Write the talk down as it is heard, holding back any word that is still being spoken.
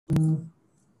Then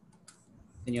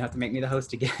you'll have to make me the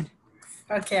host again.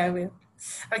 Okay, I will.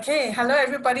 Okay, hello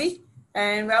everybody,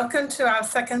 and welcome to our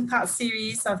second part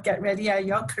series of Get Ready at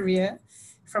Your Career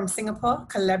from Singapore,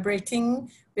 collaborating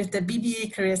with the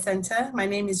BBA Career Center. My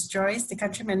name is Joyce, the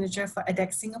Country Manager for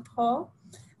EDHEC Singapore,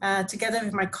 together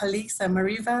with my colleagues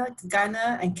Mariva,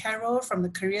 Ghana, and Carol from the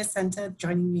Career Center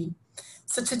joining me.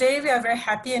 So today we are very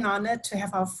happy and honored to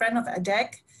have our friend of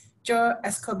EDHEC, Joe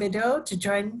Escobedo,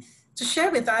 to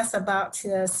share with us about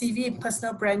CV and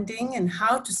personal branding and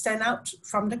how to stand out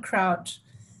from the crowd.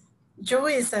 Joe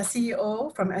is a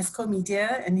CEO from Esco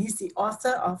Media, and he's the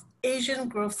author of Asian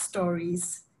Growth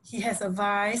Stories. He has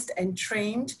advised and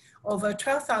trained over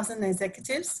 12,000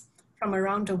 executives from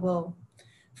around the world,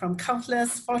 from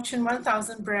countless Fortune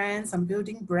 1000 brands on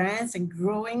building brands and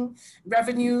growing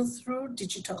revenue through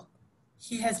digital.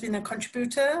 He has been a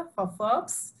contributor for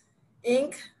Forbes,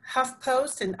 Inc.,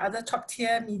 HuffPost, and other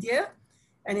top-tier media,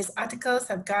 and his articles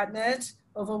have garnered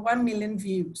over 1 million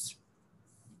views.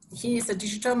 He is a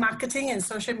digital marketing and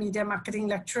social media marketing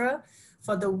lecturer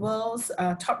for the world's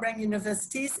top-ranked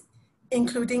universities,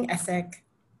 including EDHEC.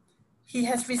 He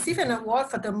has received an award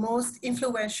for the most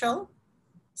influential,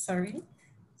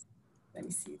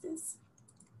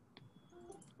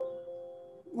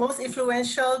 most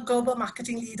influential global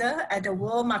marketing leader at the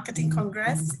World Marketing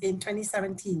Congress in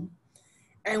 2017,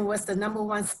 and was the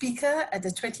 #1 speaker at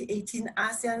the 2018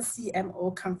 ASEAN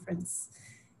CMO Conference.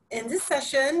 In this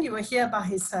session, you will hear about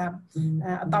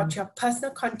about your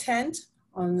personal content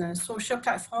on social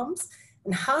platforms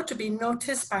and how to be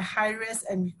noticed by hirers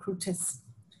and recruiters.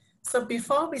 So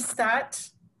before we start,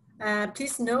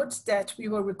 please note that we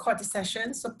will record the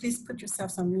session, so please put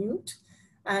yourselves on mute.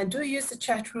 Do use the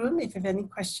chat room if you have any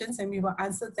questions, and we will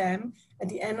answer them at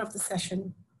the end of the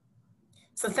session.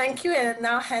 So thank you, and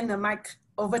now hand the mic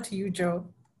over to you, Joe.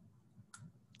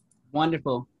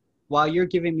 Wonderful. While you're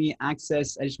giving me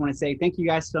access, I just want to say thank you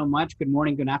guys so much. Good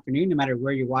morning, good afternoon, no matter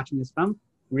where you're watching this from.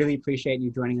 Really appreciate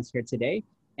you joining us here today.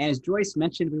 And as Joyce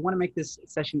mentioned, we want to make this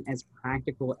session as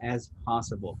practical as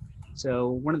possible. So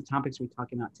one of the topics we're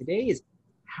talking about today is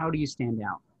how do you stand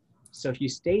out? So if you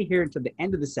stay here until the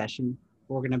end of the session,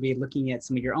 we're going to be looking at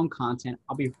some of your own content.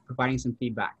 I'll be providing some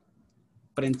feedback.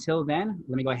 But until then,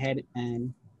 let me go ahead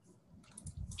and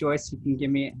Joyce, you can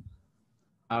give me,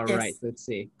 all yes. Right, let's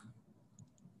see.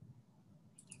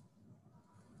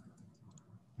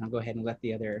 I'll go ahead and let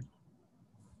the other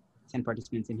 10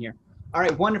 participants in here. All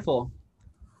right, wonderful.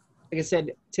 Like I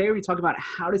said, today we talk about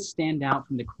how to stand out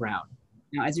from the crowd.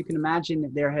 Now, as you can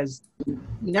imagine, there has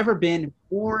never been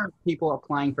more people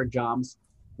applying for jobs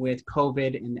with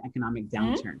COVID and the economic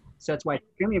downturn. So that's why it's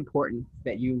extremely important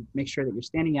that you make sure that you're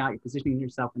standing out, you're positioning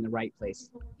yourself in the right place.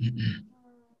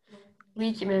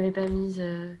 Oui, qui m'avait pas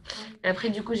mise. Après,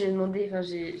 du coup, j'ai demandé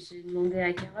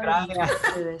à Carole.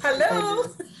 Hello.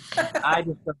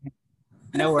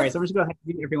 No worries. I'm just going to go ahead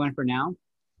and mute everyone for now.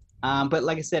 But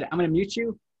like I said, I'm going to mute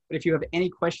you. But if you have any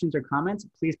questions or comments,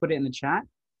 please put it in the chat.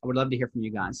 I would love to hear from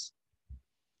you guys.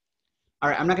 All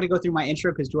right, I'm not going to go through my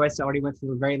intro because Joyce already went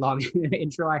through a very long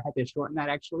intro. I had to shorten that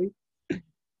actually.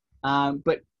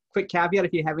 But quick caveat,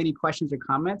 if you have any questions or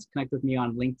comments, connect with me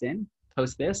on LinkedIn,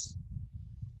 post this.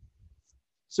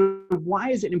 So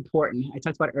why is it important? I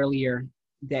talked about earlier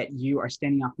that you are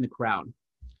standing out from the crowd.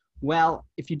 Well,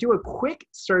 if you do a quick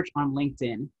search on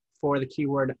LinkedIn for the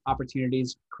keyword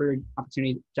opportunities, career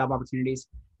opportunities, job opportunities,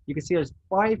 you can see there's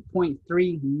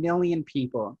 5.3 million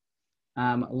people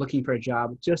looking for a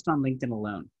job just on LinkedIn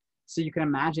alone. So you can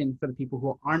imagine for the people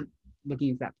who aren't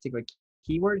looking at that particular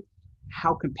keyword,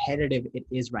 how competitive it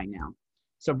is right now.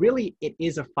 So really it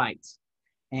is a fight.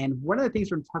 And one of the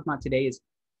things we're talking about today is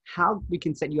how we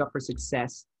can set you up for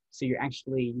success so you're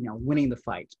actually, winning the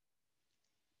fight.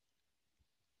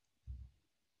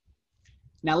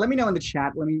 Now, let me know in the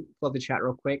chat. Let me pull up the chat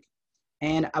real quick.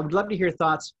 And I would love to hear your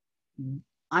thoughts.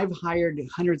 I've hired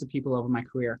hundreds of people over my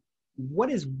career. What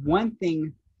is one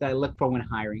thing that I look for when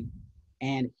hiring?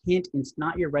 And hint, it's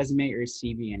not your resume or your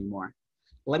CV anymore.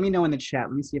 Let me know in the chat.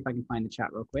 Let me see if I can find the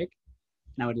chat real quick.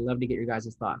 And I would love to get your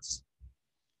guys' thoughts.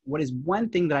 What is one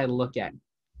thing that I look at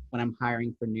when I'm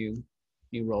hiring for new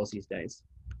roles these days?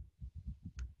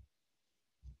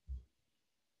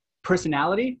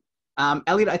 Personality.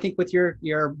 Elliot, I think with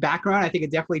your background, I think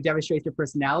it definitely demonstrates your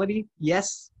personality.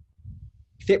 Yes.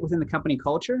 Fit within the company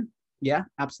culture. Yeah,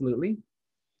 absolutely.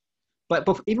 But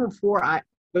even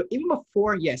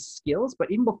before, yes, skills,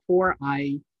 but even before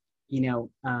I,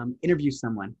 interview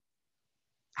someone,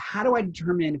 how do I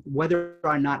determine whether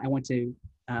or not I want to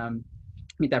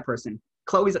meet that person?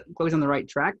 Chloe's on the right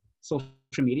track. Social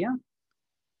media,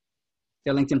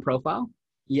 their LinkedIn profile.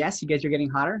 Yes, you guys are getting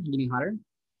hotter.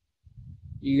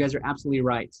 You guys are absolutely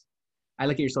right. I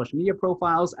look at your social media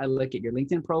profiles. I look at your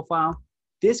LinkedIn profile.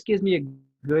 This gives me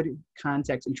a good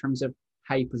context in terms of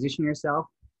how you position yourself,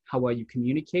 how well you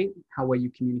communicate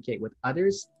with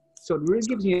others. So it really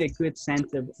gives me a good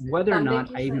sense of whether or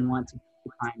not I even want to take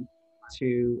the time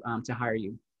to hire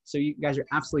you. So you guys are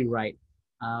absolutely right.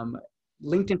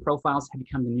 LinkedIn profiles have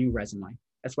become the new resume.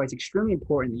 That's why it's extremely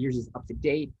important that yours is up to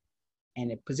date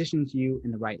and it positions you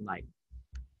in the right light.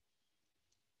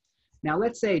 Now,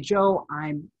 let's say, Joe,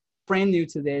 I'm brand new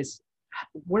to this.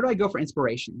 Where do I go for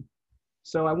inspiration?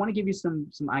 So I want to give you some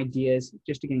ideas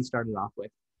just to getting started off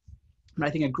with. But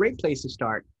I think a great place to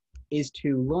start is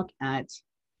to look at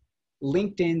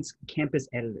LinkedIn's campus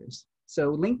editors.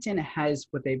 So LinkedIn has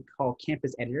what they call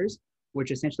campus editors,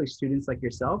 which are essentially students like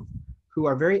yourself who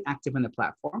are very active on the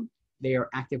platform. They are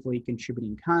actively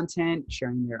contributing content,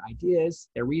 sharing their ideas,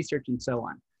 their research, and so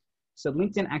on. So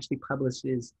LinkedIn actually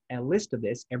publishes a list of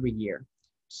this every year.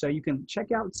 So you can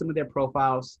check out some of their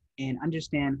profiles and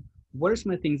understand what are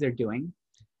some of the things they're doing.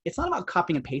 It's not about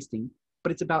copying and pasting,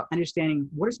 but it's about understanding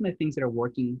what are some of the things that are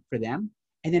working for them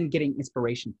and then getting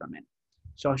inspiration from it.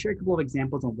 So I'll share a couple of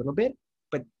examples in a little bit,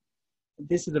 but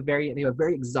this is they have a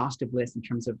very exhaustive list in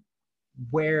terms of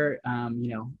where,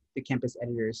 the campus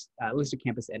editors, list of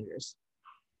campus editors.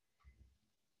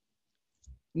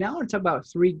 Now I want to talk about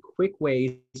 3 quick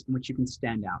ways in which you can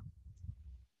stand out.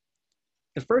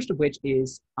 The first of which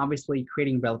is obviously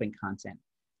creating relevant content.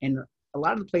 And a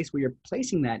lot of the place where you're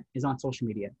placing that is on social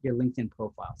media, your LinkedIn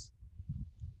profiles.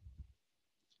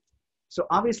 So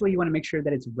obviously you want to make sure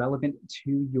that it's relevant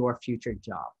to your future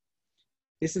job.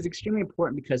 This is extremely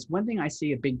important because one thing I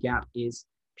see a big gap is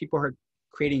people are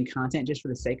creating content just for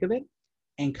the sake of it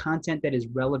and content that is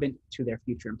relevant to their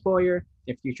future employer,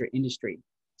 their future industry.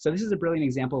 So this is a brilliant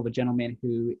example of a gentleman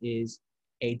who is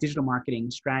a digital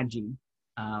marketing strategy.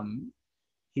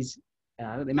 He's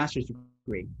a master's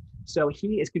degree. So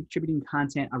he is contributing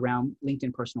content around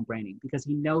LinkedIn personal branding because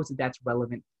he knows that that's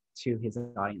relevant to his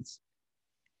audience.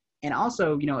 And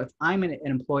also, if I'm an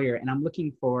employer and I'm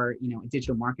looking for, a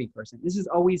digital marketing person, this is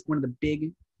always one of the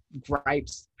big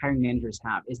gripes hiring managers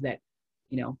have is that,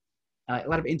 a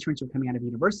lot of interns who are coming out of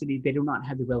university, they do not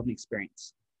have the relevant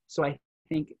experience. So I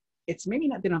think it's maybe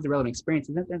not they don't have the relevant experience,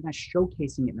 it's that they're not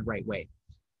showcasing it in the right way.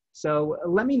 So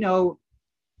let me know.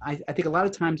 I think a lot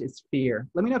of times it's fear.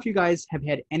 Let me know if you guys have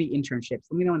had any internships.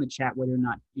 Let me know in the chat whether or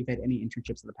not you've had any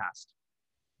internships in the past.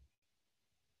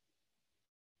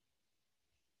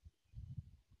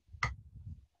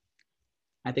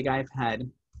 I think I've had.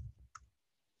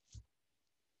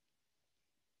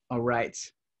 All right.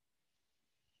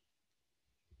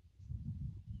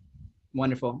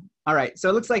 Wonderful. All right. So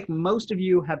it looks like most of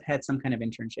you have had some kind of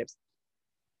internships.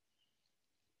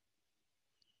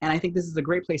 And I think this is a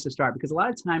great place to start because a lot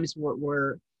of times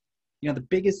we're the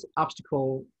biggest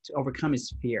obstacle to overcome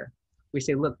is fear. We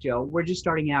say, look, Joe, we're just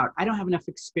starting out. I don't have enough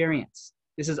experience.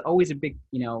 This is always a big,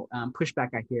 pushback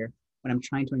I hear when I'm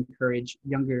trying to encourage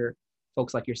younger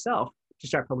folks like yourself to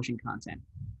start publishing content.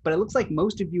 But it looks like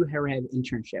most of you have had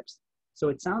internships. So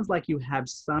it sounds like you have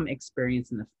some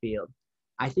experience in the field.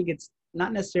 I think it's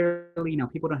not necessarily,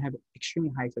 people don't have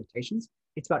extremely high expectations.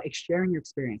 It's about sharing your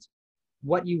experience,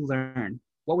 what you learned,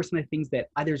 what were some of the things that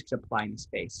others could apply in the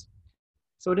space.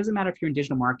 So it doesn't matter if you're in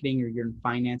digital marketing or you're in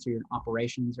finance or you're in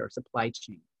operations or supply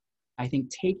chain. I think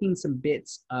taking some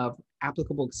bits of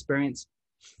applicable experience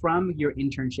from your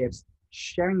internships,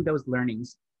 sharing those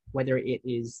learnings, whether it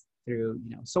is through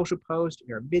social post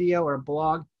or a video or a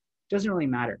blog, doesn't really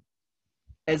matter.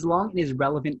 As long as it is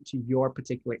relevant to your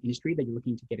particular industry that you're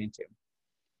looking to get into.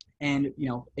 And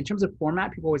in terms of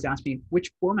format, people always ask me,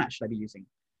 which format should I be using?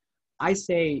 I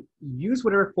say, use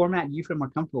whatever format you feel more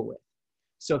comfortable with.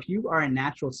 So if you are a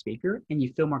natural speaker and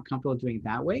you feel more comfortable doing it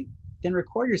that way, then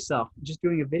record yourself just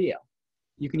doing a video.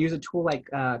 You can use a tool like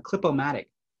Clip-O-Matic,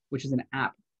 which is an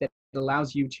app that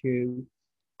allows you to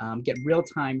get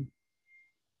real-time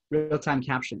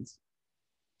captions.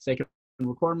 So I can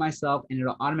record myself and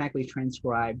it'll automatically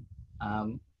transcribe,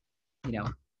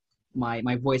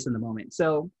 my voice in the moment.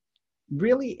 So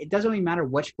really, it doesn't really matter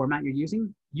which format you're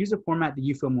using. Use a format that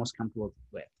you feel most comfortable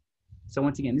with. So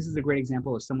once again, this is a great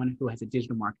example of someone who has a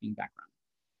digital marketing background.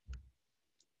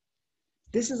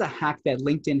 This is a hack that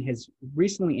LinkedIn has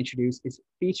recently introduced, is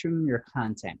featuring your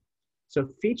content. So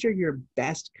feature your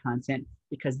best content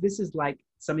because this is like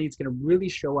something that's going to really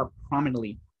show up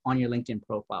prominently on your LinkedIn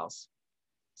profiles.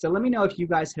 So let me know if you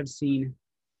guys have seen,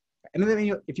 and let me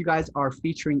know if you guys are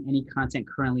featuring any content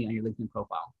currently on your LinkedIn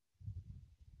profile.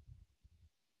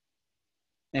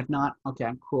 If not,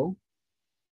 okay, cool.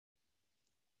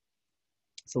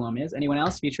 Salome is. Anyone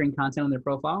else featuring content on their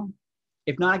profile?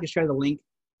 If not, I can share the link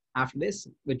after this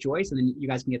with Joyce, and then you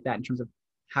guys can get that in terms of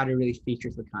how to really feature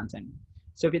the content.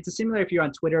 So if it's a similar, if you're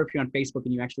on Twitter, if you're on Facebook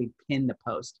and you actually pin the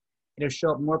post, it'll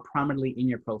show up more prominently in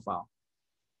your profile.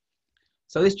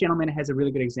 So this gentleman has a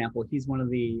really good example. He's one of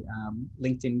the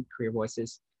LinkedIn Career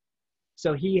Voices.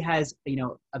 So he has,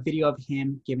 a video of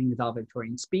him giving the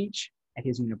valedictorian speech at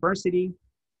his university.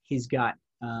 He's got,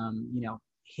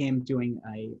 him doing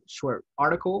a short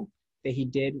article that he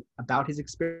did about his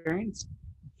experience.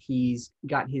 He's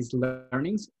got his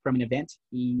learnings from an event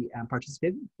he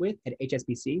participated with at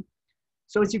HSBC.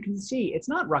 So as you can see, it's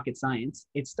not rocket science.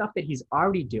 It's stuff that he's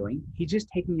already doing. He's just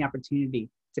taking the opportunity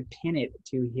to pin it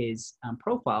to his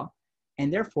profile,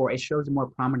 and therefore it shows more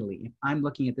prominently. If I'm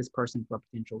looking at this person for a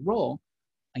potential role,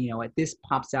 this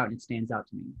pops out and it stands out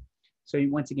to me. So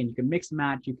once again, you can mix and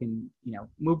match. You can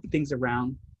move things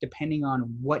around depending on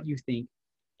what you think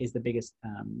is the biggest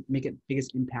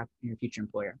biggest impact in your future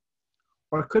employer.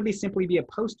 Or it could be simply be a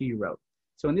post you wrote.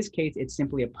 So in this case, it's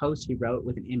simply a post he wrote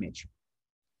with an image.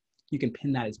 You can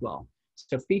pin that as well.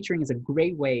 So featuring is a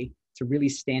great way to really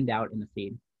stand out in the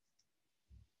feed.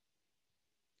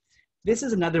 This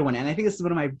is another one, and I think this is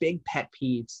one of my big pet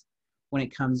peeves when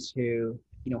it comes to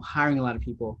hiring a lot of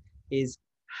people, is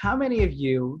how many of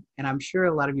you, and I'm sure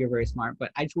a lot of you are very smart,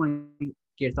 but I just want to get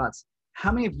your thoughts.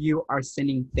 How many of you are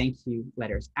sending thank you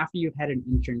letters after you've had an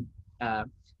intern,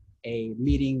 a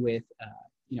meeting with a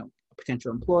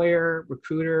potential employer,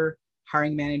 recruiter,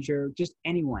 hiring manager, just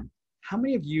anyone? How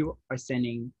many of you are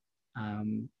sending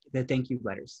the thank you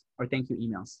letters or thank you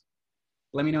emails?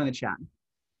 Let me know in the chat.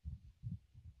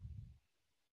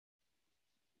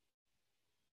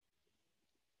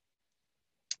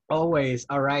 Always.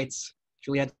 All right.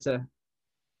 Julietta.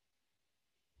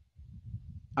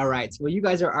 All right. Well, you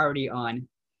guys are already on.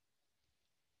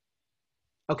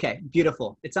 Okay,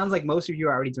 beautiful. It sounds like most of you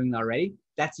are already doing that already.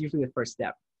 That's usually the first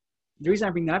step. The reason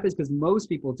I bring that up is because most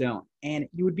people don't. And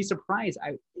you would be surprised,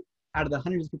 out of the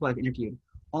hundreds of people I've interviewed,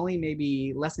 only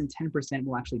maybe less than 10%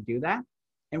 will actually do that.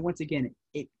 And once again,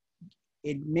 it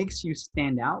makes you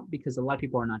stand out because a lot of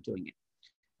people are not doing it.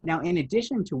 Now, in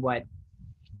addition to what,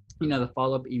 the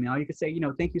follow-up email, you could say,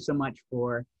 thank you so much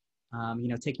for,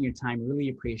 taking your time. Really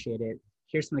appreciate it.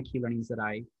 Here's some of the key learnings that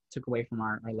I took away from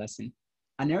our lesson.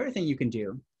 Another thing you can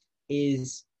do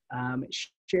is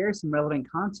share some relevant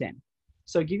content.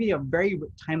 So I'll give you a very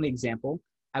timely example.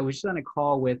 I was just on a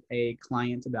call with a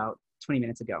client about 20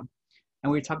 minutes ago,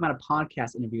 and we were talking about a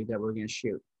podcast interview that we were going to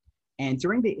shoot. And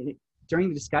during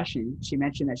the discussion, she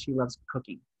mentioned that she loves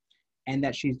cooking and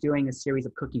that she's doing a series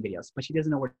of cooking videos, but she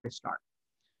doesn't know where to start.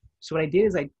 So what I did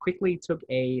is I quickly took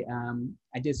I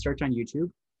did a search on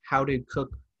YouTube, how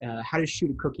to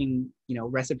shoot cooking,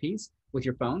 recipes with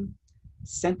your phone,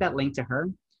 sent that link to her,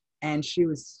 and she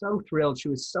was so thrilled. She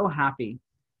was so happy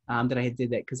that I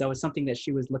did that, because that was something that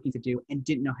she was looking to do and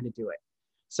didn't know how to do it.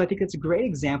 So I think it's a great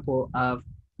example of,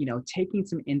 taking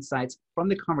some insights from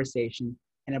the conversation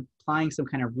and applying some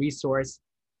kind of resource.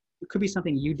 It could be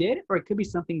something you did, or it could be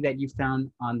something that you found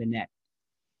on the net.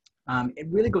 It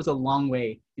really goes a long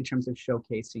way in terms of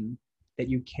showcasing that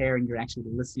you care and you're actually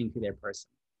listening to their person.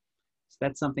 So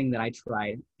that's something that I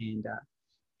tried, and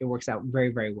it works out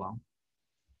very, very well.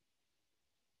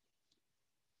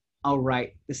 All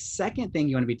right, the second thing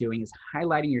you want to be doing is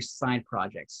highlighting your side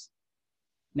projects.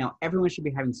 Now, everyone should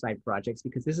be having side projects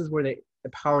because this is where the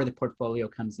power of the portfolio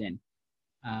comes in.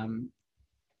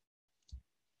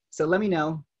 So let me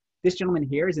know. This gentleman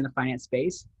here is in the finance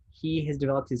space. He has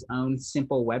developed his own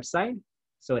simple website.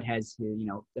 So it has,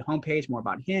 the homepage, more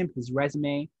about him, his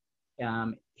resume,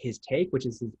 his take, which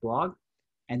is his blog,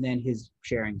 and then his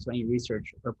sharing. So any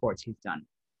research reports he's done.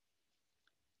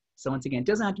 So once again, it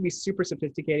doesn't have to be super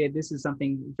sophisticated. This is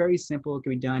something very simple. It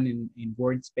can be done in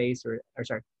WordSpace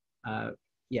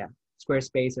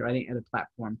Squarespace or any other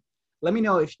platform. Let me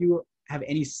know if you have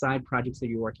any side projects that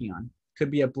you're working on. It could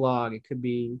be a blog. It could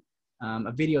be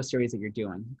a video series that you're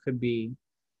doing. It could be,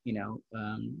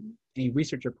 any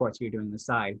research reports you're doing on the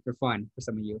side for fun for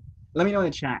some of you. Let me know in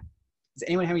the chat. Does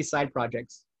anyone have any side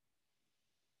projects?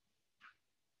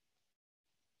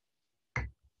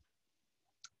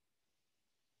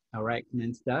 All right,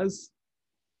 Commence does.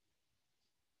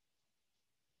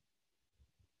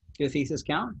 Do the thesis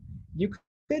count? You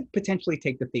could potentially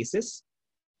take the thesis.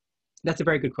 That's a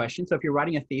very good question. So if you're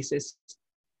writing a thesis,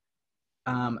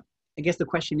 I guess the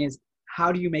question is,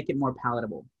 how do you make it more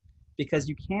palatable? Because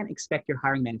you can't expect your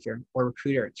hiring manager or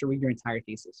recruiter to read your entire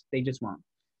thesis. They just won't.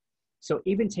 So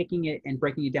even taking it and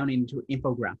breaking it down into an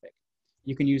infographic,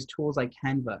 you can use tools like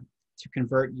Canva to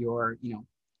convert your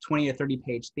 20 to 30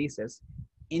 page thesis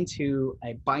into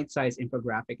a bite-sized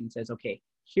infographic and says, okay,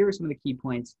 here are some of the key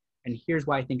points, and here's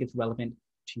why I think it's relevant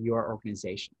to your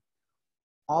organization.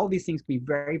 All these things can be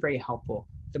very, very helpful.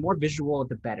 The more visual,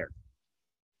 the better.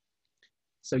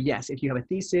 So yes, if you have a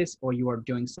thesis or you are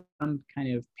doing some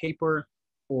kind of paper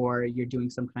or you're doing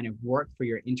some kind of work for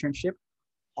your internship,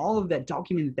 all of that,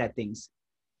 document that things.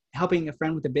 Helping a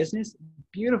friend with a business,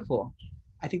 beautiful.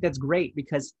 I think that's great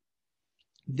because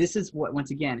this is what,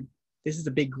 once again, this is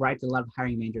a big gripe that a lot of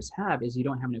hiring managers have is you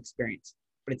don't have an experience.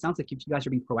 But it sounds like if you guys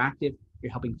are being proactive,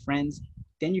 you're helping friends,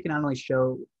 then you can not only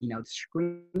show,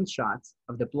 screenshots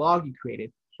of the blog you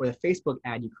created or the Facebook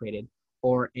ad you created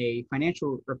or a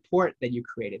financial report that you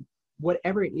created,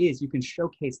 whatever it is, you can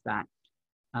showcase that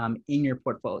in your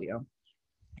portfolio.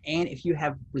 And if you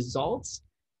have results,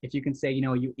 if you can say,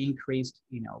 you increased,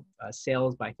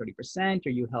 sales by 30%, or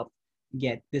you helped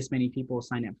get this many people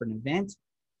sign up for an event,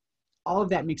 all of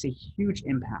that makes a huge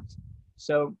impact.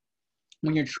 So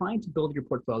when you're trying to build your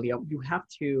portfolio, you have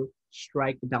to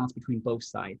strike the balance between both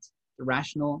sides, the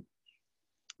rational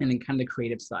and then kind of the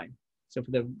creative side. So for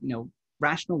the,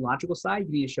 rational, logical side,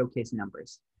 you need to showcase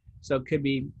numbers. So it could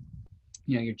be,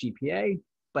 your GPA,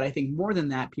 but I think more than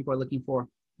that, people are looking for,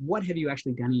 what have you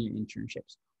actually done in your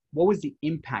internships? What was the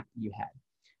impact you had?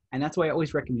 And that's why I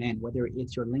always recommend, whether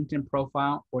it's your LinkedIn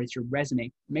profile or it's your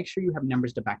resume, make sure you have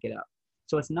numbers to back it up.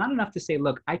 So it's not enough to say,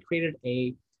 look, I created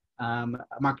a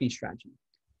marketing strategy,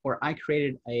 or I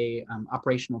created a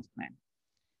operational plan.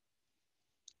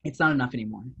 It's not enough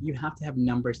anymore. You have to have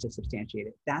numbers to substantiate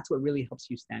it. That's what really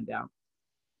helps you stand out.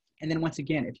 And then once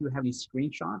again, if you have any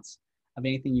screenshots of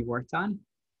anything you worked on,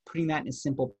 putting that in a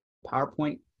simple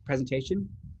PowerPoint presentation,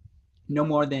 no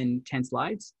more than 10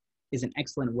 slides, is an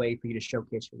excellent way for you to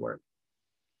showcase your work.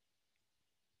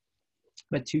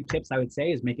 But 2 tips I would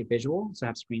say is make it visual, so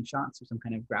have screenshots or some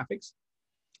kind of graphics.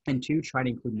 And 2, try to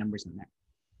include numbers in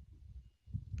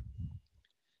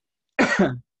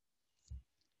there.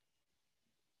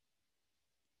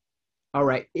 All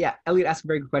right, yeah, Elliot asked a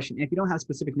very good question. If you don't have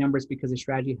specific numbers because the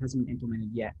strategy hasn't been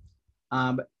implemented yet,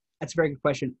 that's a very good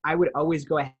question. I would always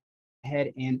go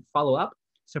ahead and follow up.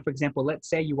 So for example, let's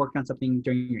say you worked on something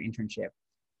during your internship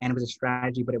and it was a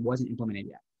strategy, but it wasn't implemented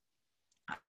yet.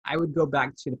 I would go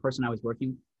back to the person I was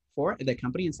working for at the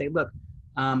company and say, look,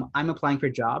 I'm applying for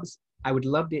jobs. I would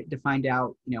love to find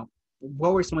out,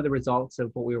 what were some of the results of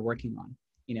what we were working on,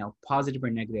 positive or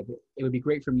negative. It would be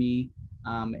great for me,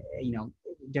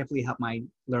 definitely help my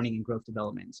learning and growth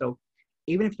development. So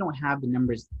even if you don't have the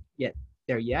numbers yet,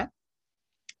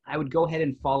 I would go ahead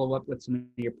and follow up with some of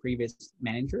your previous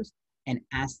managers and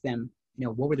ask them,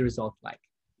 what were the results like?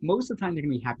 Most of the time, they're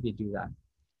gonna be happy to do that.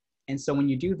 And so when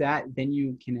you do that, then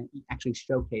you can actually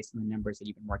showcase some of the numbers that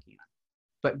you've been working on.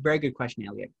 But very good question,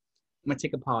 Elliot. I'm gonna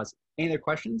take a pause. Any other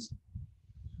questions?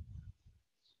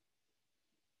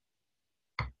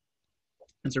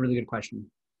 That's a really good question.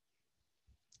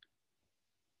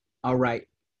 All right,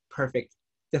 perfect.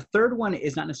 The third one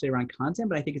is not necessarily around content,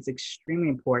 but I think it's extremely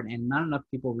important and not enough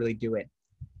people really do it,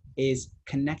 is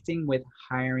connecting with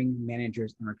hiring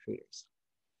managers and recruiters.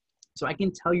 So I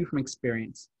can tell you from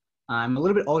experience, I'm a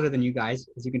little bit older than you guys,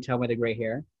 as you can tell by the gray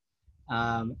hair.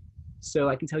 So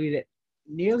I can tell you that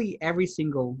nearly every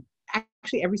single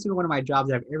one of my jobs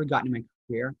that I've ever gotten in my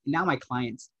career, and now my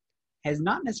clients, has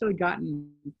not necessarily gotten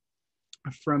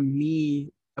from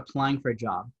me applying for a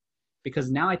job.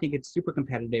 Because now I think it's super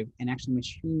competitive and actually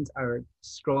machines are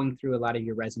scrolling through a lot of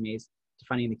your resumes to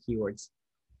finding the keywords.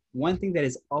 One thing that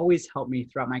has always helped me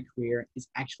throughout my career is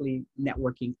actually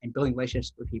networking and building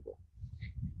relationships with people.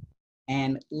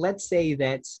 And let's say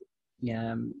that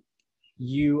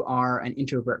you are an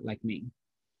introvert like me.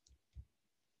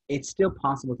 It's still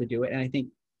possible to do it. And I think,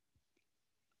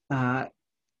 I'm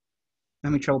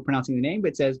having trouble pronouncing the name, but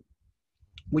it says,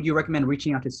 would you recommend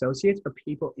reaching out to associates or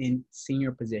people in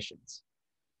senior positions?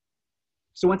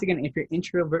 So once again, if you're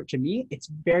introvert to me, it's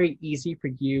very easy for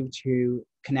you to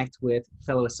connect with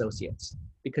fellow associates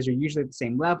because you're usually at the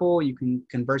same level. You can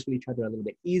converse with each other a little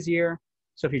bit easier.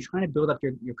 So if you're trying to build up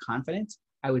your confidence,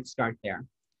 I would start there.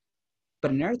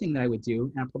 But another thing that I would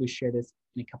do, and I'll probably share this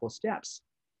in a couple of steps,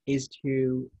 is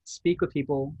to speak with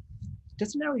people. It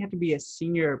doesn't necessarily have to be a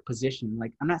senior position.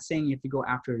 Like, I'm not saying you have to go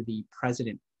after the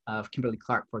president of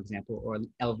Kimberly-Clark, for example, or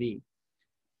LV,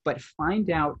 but find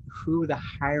out who the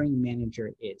hiring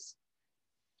manager is.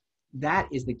 That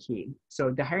is the key.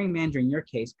 So the hiring manager in your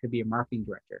case could be a marketing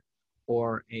director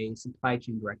or a supply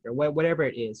chain director, whatever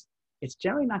it is. It's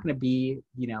generally not going to be,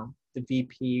 the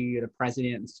VP or the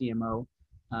president and the CMO.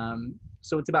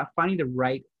 So it's about finding the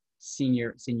right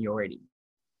seniority.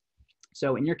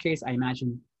 So in your case, I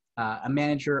imagine a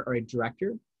manager or a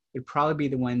director would probably be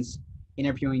the ones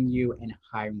interviewing you and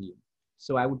hiring you.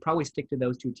 So I would probably stick to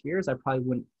those 2 tiers. I probably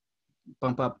wouldn't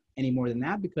bump up any more than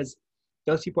that, because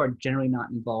those people are generally not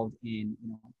involved in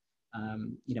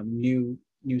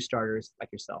new starters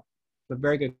like yourself. But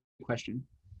very good question.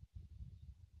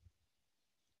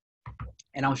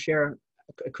 And I'll share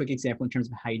a quick example in terms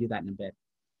of how you do that in a bit.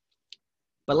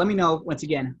 But let me know, once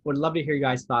again, would love to hear your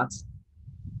guys' thoughts.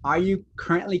 Are you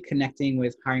currently connecting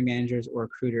with hiring managers or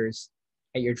recruiters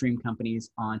at your dream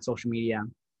companies on social media?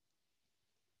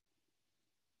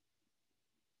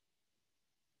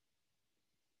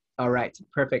 All right,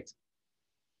 perfect.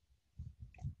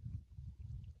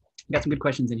 Got some good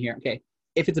questions in here. Okay,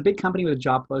 if it's a big company with a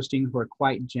job posting who are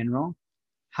quite general,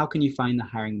 how can you find the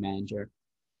hiring manager?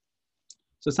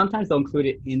 So sometimes they'll include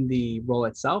it in the role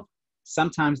itself.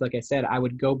 Sometimes, like I said, I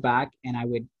would go back and I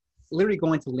would literally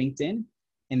go into LinkedIn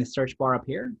in the search bar up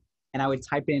here, and I would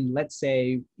type in, let's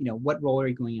say, what role are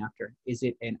you going after? Is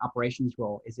it an operations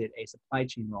role? Is it a supply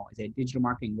chain role? Is it a digital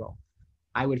marketing role?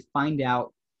 I would find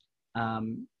out,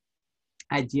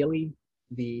 ideally,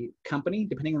 the company,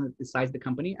 depending on the size of the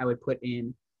company, I would put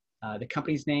in the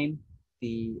company's name,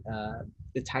 the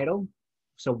title.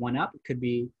 So one up could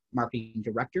be marketing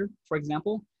director, for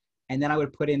example. And then I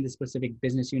would put in the specific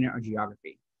business unit or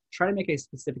geography. Try to make it as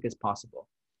specific as possible.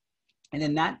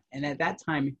 And at that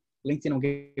time, LinkedIn will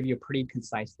give you a pretty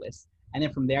concise list. And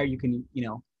then from there, you can,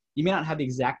 you may not have the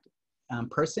exact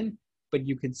person, but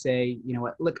you could say,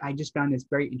 look, I just found this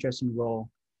very interesting role.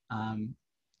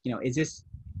 Is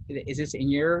this in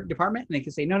your department? And they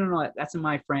can say, no, that's in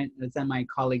my my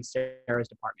colleague Sarah's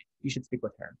department. You should speak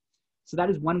with her. So that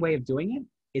is one way of doing it,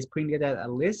 is putting together a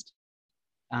list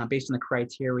based on the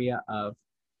criteria of,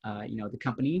 the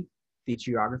company, the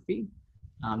geography,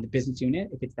 the business unit,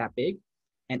 if it's that big,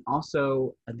 and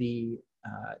also the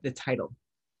title.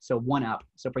 So one up.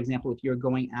 So for example, if you're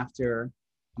going after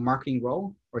a marketing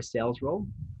role or a sales role,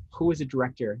 who is a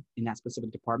director in that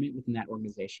specific department within that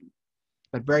organization?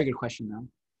 But very good question though.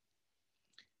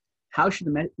 How should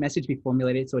the message be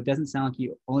formulated so it doesn't sound like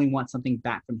you only want something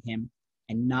back from him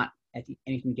and not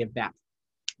anything to give back?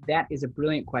 That is a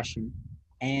brilliant question.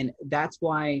 And that's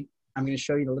why I'm going to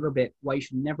show you in a little bit why you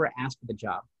should never ask for the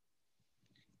job.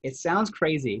 It sounds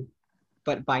crazy,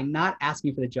 but by not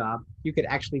asking for the job, you could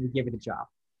actually be given the job.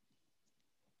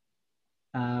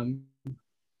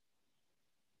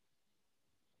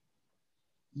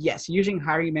 Yes, usually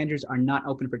hiring managers are not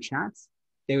open for chats.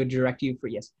 They would direct you for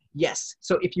yes. Yes.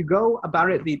 So if you go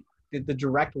about it the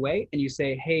direct way and you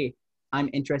say, hey, I'm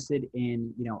interested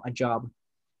in a job,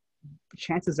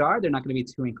 chances are they're not going to be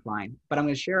too inclined. But I'm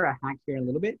going to share a hack here in a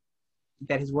little bit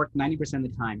that has worked 90% of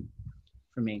the time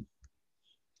for me.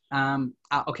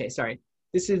 Okay, sorry.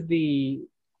 This is the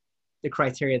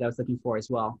criteria that I was looking for as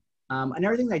well.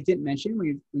 Another thing that I didn't mention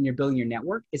when you're building your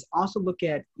network is also look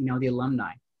at the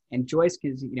alumni. And Joyce,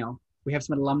 because we have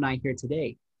some alumni here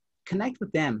today, connect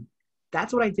with them.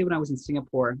 That's what I did when I was in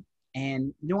Singapore,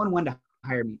 and no one wanted to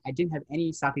hire me. I didn't have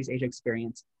any Southeast Asia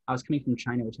experience. I was coming from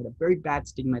China, which had a very bad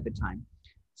stigma at the time.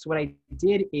 So what I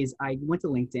did is I went to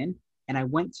LinkedIn and I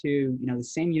went to the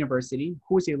same university.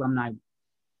 Who was the alumni?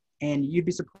 And you'd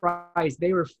be surprised,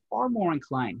 they were far more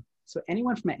inclined. So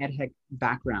anyone from an EDHEC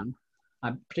background,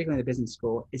 particularly in the business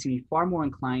school, is going to be far more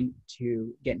inclined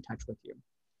to get in touch with you.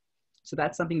 So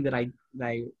that's something that I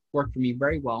worked for me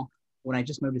very well. When I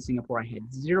just moved to Singapore, I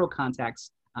had zero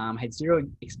contacts, had zero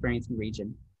experience in the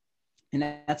region. And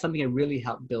that's something that really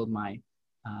helped build my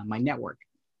network.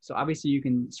 So obviously you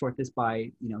can sort this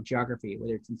by geography,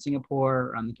 whether it's in Singapore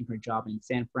or I'm looking for a job in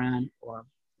San Fran or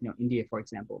India, for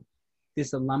example.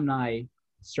 This alumni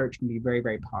search can be very,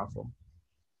 very powerful.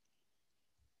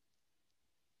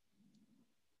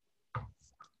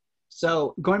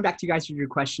 So going back to you guys to your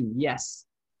question, yes,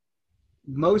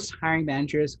 most hiring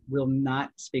managers will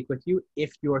not speak with you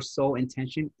if your sole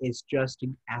intention is just to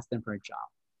ask them for a job.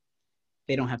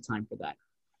 They don't have time for that.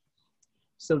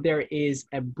 So there is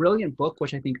a brilliant book,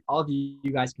 which I think all of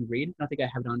you guys can read. I don't think I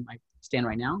have it on my stand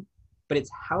right now, but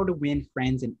it's How to Win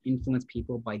Friends and Influence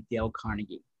People by Dale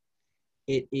Carnegie.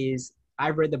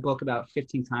 I've read the book about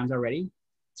 15 times already.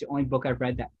 It's the only book I've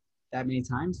read that many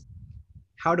times.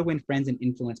 How to Win Friends and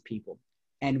Influence People.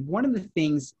 And one of the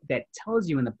things that tells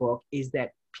you in the book is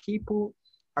that people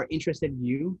are interested in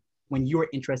you when you're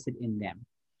interested in them.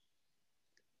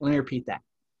 Let me repeat that.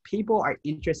 People are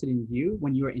interested in you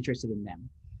when you are interested in them.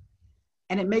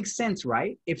 And it makes sense,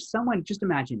 right? If someone, just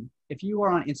imagine, if you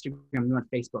are on Instagram, you're on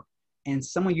Facebook, and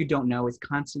someone you don't know is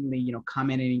constantly,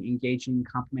 commenting, engaging,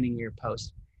 complimenting your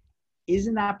post,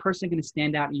 isn't that person going to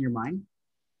stand out in your mind?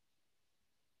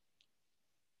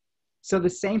 So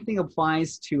the same thing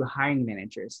applies to hiring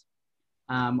managers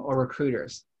or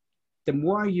recruiters. The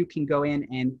more you can go in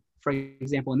and, for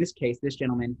example, in this case, this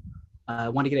gentleman,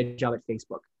 wanted to get a job at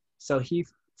Facebook. So he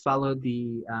followed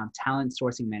the talent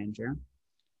sourcing manager,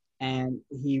 and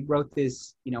he wrote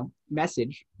this,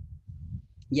 message.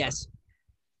 Yes,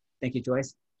 thank you,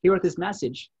 Joyce. He wrote this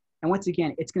message, and once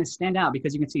again, it's going to stand out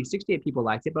because you can see 68 people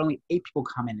liked it, but only 8 people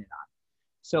commented on it.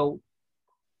 So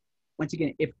once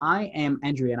again, if I am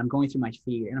Andrea and I'm going through my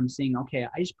feed and I'm saying, okay,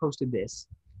 I just posted this,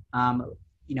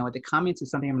 the comments is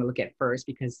something I'm going to look at first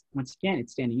because once again,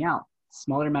 it's standing out.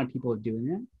 Smaller amount of people are doing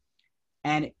it,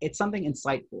 and it's something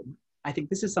insightful. I think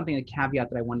this is something, a caveat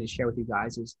that I wanted to share with you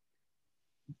guys is,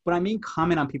 when I mean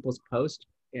comment on people's posts,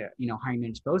 hiring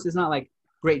managers' posts, it's not like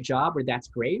great job or that's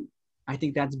great. I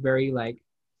think that's very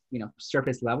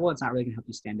surface level. It's not really gonna help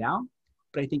you stand out.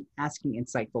 But I think asking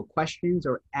insightful questions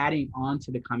or adding on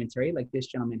to the commentary like this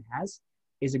gentleman has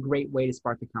is a great way to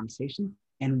spark the conversation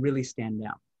and really stand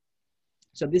out.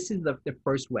 So this is the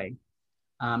first way,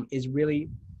 is really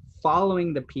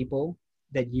following the people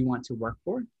that you want to work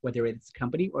for, whether it's a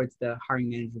company or it's the hiring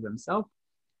manager themselves,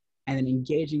 and then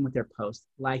engaging with their post,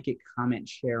 like it, comment,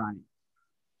 share on it.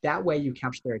 That way you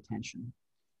capture their attention.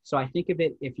 So I think of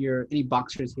it, if you're any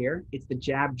boxers here, it's the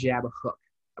jab, jab, hook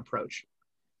approach.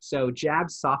 So jab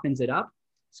softens it up.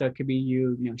 So it could be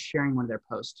you sharing one of their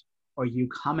posts or you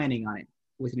commenting on it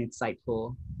with an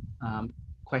insightful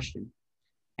question.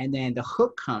 And then the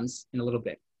hook comes in a little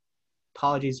bit.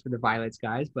 Apologies for the violets,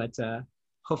 guys, but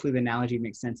hopefully the analogy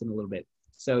makes sense in a little bit.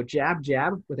 So jab,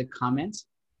 jab with a comment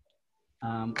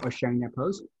or sharing their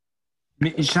post.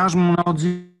 Mais il charge mon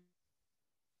ordi.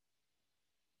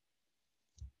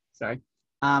 Sorry.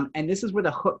 And this is where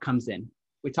the hook comes in.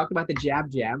 We talked about the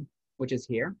jab, jab, which is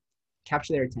here,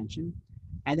 capture their attention.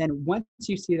 And then once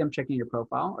you see them checking your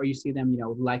profile or you see them,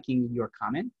 liking your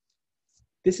comment,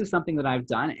 this is something that I've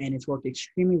done and it's worked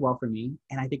extremely well for me.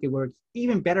 And I think it works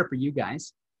even better for you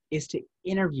guys, is to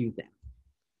interview them.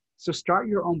 So start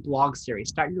your own blog series,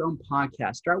 start your own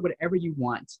podcast, start whatever you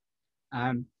want.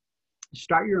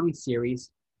 Start your own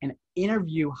series and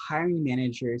interview hiring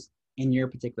managers in your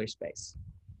particular space.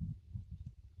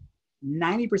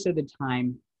 90% of the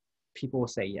time, people will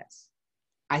say yes.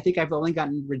 I think I've only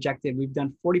gotten rejected. We've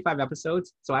done 45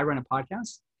 episodes, so I run a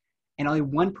podcast, and only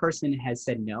one person has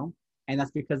said no, and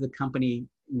that's because the company,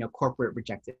 corporate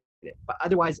rejected it. But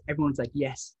otherwise, everyone's like,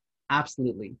 yes,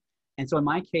 absolutely. And so in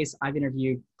my case, I've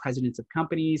interviewed presidents of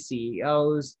companies,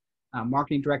 CEOs,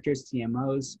 marketing directors,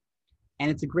 CMOs,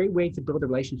 and it's a great way to build a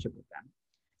relationship with them.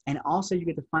 And also you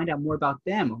get to find out more about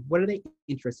them. What are they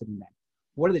interested in then?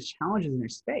 What are the challenges in their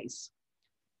space?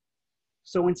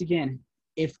 So once again,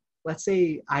 if let's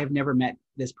say I've never met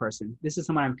this person, this is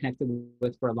someone I've connected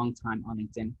with for a long time on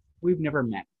LinkedIn. We've never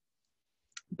met,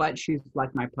 but she's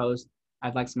liked my post.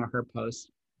 I've liked some of her posts.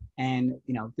 And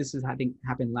this is, I think,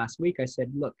 happened last week. I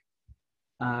said, look,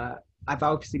 I've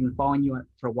obviously been following you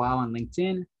for a while on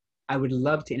LinkedIn. I would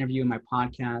love to interview in my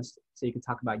podcast so you can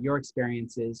talk about your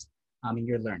experiences and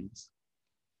your learnings.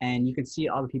 And you can see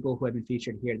all the people who have been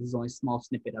featured here. This is only a small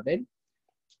snippet of it.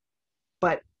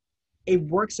 But it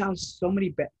works out so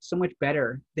much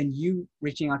better than you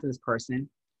reaching out to this person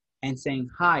and saying,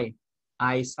 hi,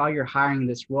 I saw you're hiring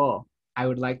this role. I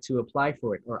would like to apply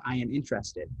for it, or I am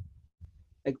interested.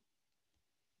 Like,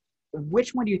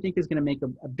 which one do you think is going to make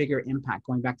a bigger impact?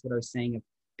 Going back to what I was saying of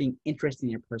being interested in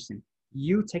your person.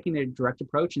 You taking the direct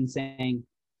approach and saying,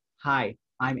 hi,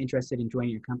 I'm interested in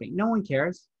joining your company. No one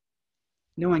cares.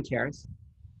 No one cares.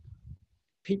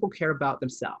 People care about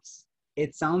themselves.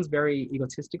 It sounds very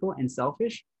egotistical and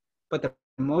selfish, but the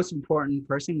most important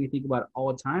person we think about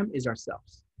all the time is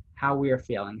ourselves. How we are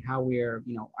feeling, how we are,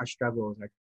 our struggles,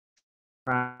 our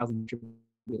trials and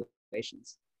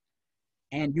tribulations.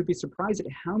 And you'd be surprised at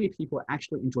how many people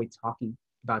actually enjoy talking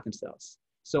about themselves.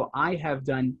 So I have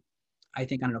done, I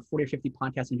think, 40 or 50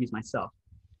 podcast interviews myself.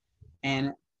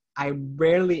 And I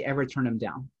rarely ever turn them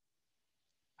down.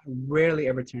 I rarely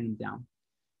ever turn them down.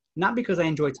 Not because I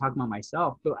enjoy talking about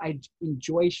myself, but I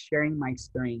enjoy sharing my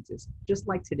experiences. Just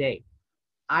like today,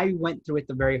 I went through it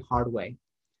the very hard way.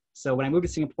 So when I moved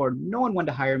to Singapore, no one wanted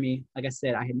to hire me. Like I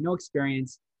said, I had no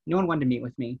experience. No one wanted to meet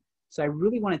with me. So I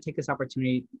really want to take this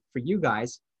opportunity for you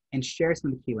guys and share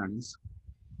some of the key learnings.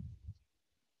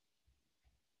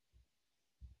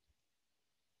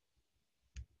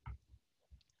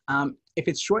 If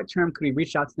it's short-term, could we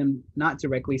reach out to them, not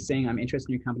directly saying I'm interested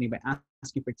in your company, but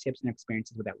asking for tips and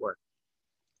experiences with that work?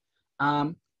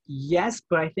 Yes,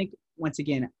 but I think, once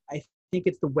again, I think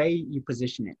it's the way you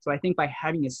position it. So I think by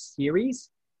having a series,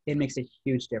 it makes a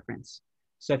huge difference.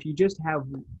 So if you just have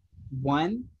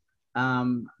one,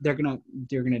 they're gonna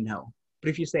know. But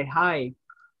if you say, hi,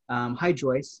 hi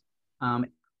Joyce,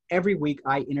 every week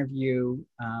I interview,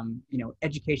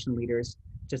 education leaders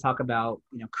to talk about,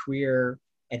 career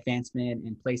advancement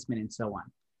and placement and so on.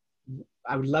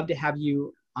 I would love to have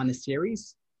you on the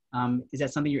series. Is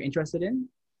that something you're interested in?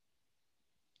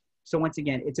 So once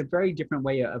again, it's a very different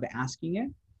way of asking it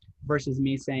versus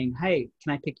me saying, hey,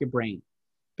 can I pick your brain?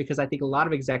 Because I think a lot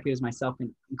of executives, myself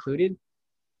included,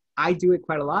 I do it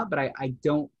quite a lot, but I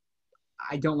don't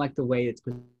like the way it's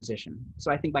positioned.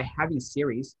 So I think by having a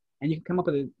series, and you can come up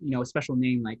with a special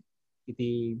name like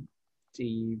the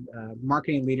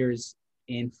Marketing Leaders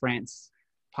in France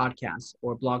podcast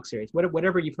or blog series,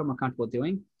 whatever you feel more comfortable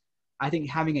doing. I think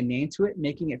having a name to it,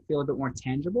 making it feel a bit more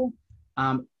tangible,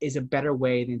 is a better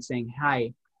way than saying,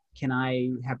 hi, can I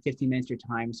have 15 minutes of your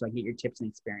time so I get your tips and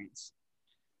experience?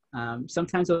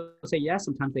 Sometimes they'll say yes,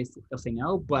 sometimes they'll say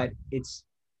no, but it's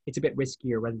a bit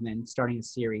riskier rather than starting a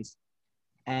series.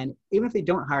 And even if they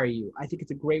don't hire you, I think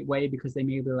it's a great way because they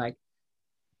may be like,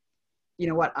 you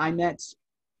know what, I met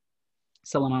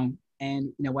Solomon, and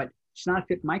you know what, she's not a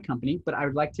fit for my company, but I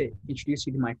would like to introduce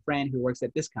you to my friend who works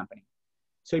at this company.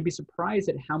 So you'd be surprised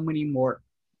at how many more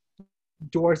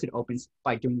doors it opens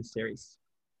by doing the series.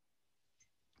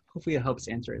 Hopefully it helps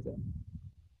answer it.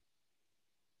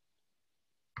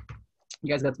 You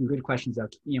guys got some good questions though,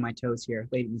 keeping me on my toes here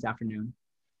late in this afternoon.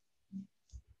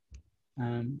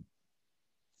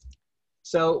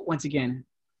 So once again,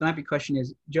 the might be question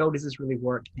is, Joe, does this really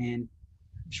work? And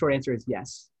the short answer is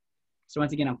yes. So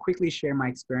once again, I'll quickly share my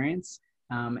experience.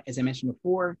 As I mentioned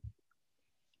before,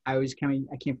 I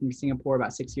came from Singapore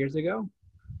about 6 years ago.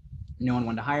 No one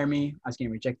wanted to hire me. I was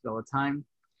getting rejected all the time.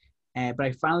 But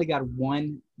I finally got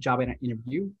one job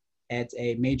interview at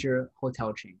a major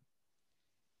hotel chain.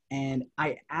 And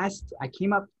I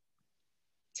came up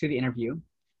to the interview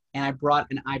and I brought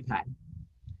an iPad.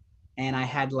 And I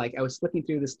was flipping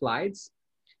through the slides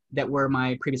that were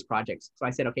my previous projects. So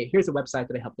I said, okay, here's a website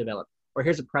that I helped develop, or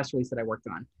here's a press release that I worked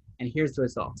on, and here's the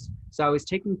results. So I was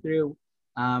taking through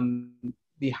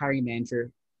the hiring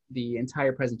manager the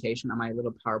entire presentation on my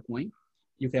little PowerPoint.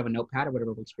 You could have a notepad or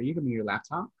whatever works for you. You can be your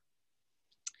laptop.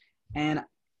 And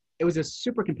it was a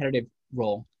super competitive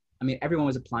role. I mean, everyone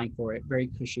was applying for it, very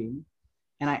cushy.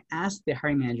 And I asked the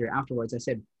hiring manager afterwards, I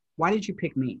said, why did you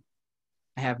pick me?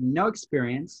 I have no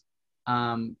experience.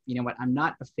 You know what, I'm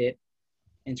not a fit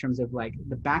in terms of like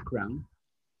the background,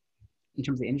 in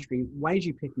terms of the industry. Why did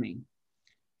you pick me?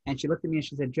 And she looked at me and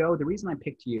she said, Joe, the reason I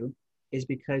picked you is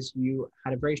because you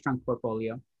had a very strong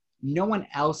portfolio. No one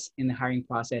else in the hiring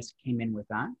process came in with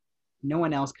that. No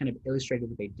one else kind of illustrated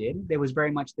what they did. There was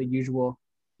very much the usual,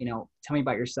 tell me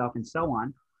about yourself and so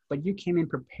on, but you came in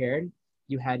prepared.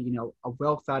 You had, a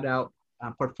well thought out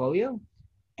portfolio,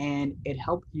 and it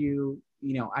helped you,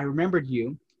 I remembered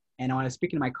you. And when I was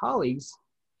speaking to my colleagues,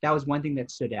 that was one thing that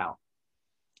stood out.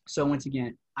 So once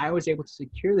again, I was able to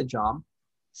secure the job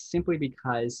simply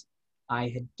because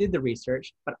I did the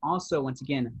research, but also once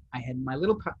again, I had my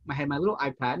little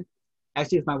iPad.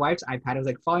 Actually, it's my wife's iPad. It was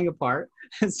like falling apart.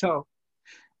 So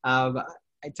I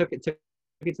took it to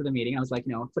the meeting. I was like,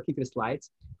 flicking through the slides,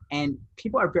 and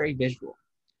people are very visual.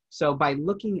 So by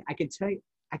looking, I could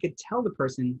tell the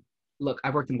person, look, I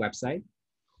worked on a website,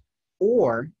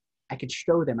 or I could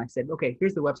show them. I said, okay,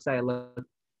 here's the website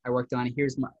I worked on.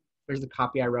 Here's the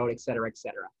copy I wrote, et cetera, et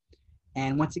cetera.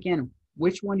 And once again,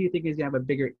 which one do you think is gonna have a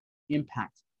bigger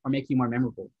impact or make you more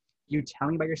memorable? You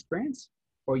telling about your experience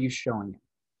or you showing it?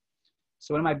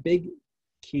 So one of my big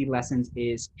key lessons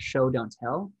is show, don't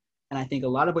tell. And I think a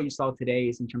lot of what you saw today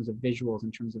is in terms of visuals,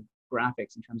 in terms of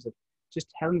graphics, in terms of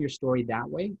just telling your story that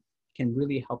way can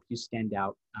really help you stand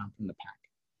out from the pack.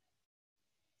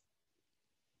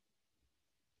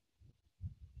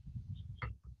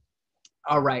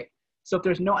 All right, so if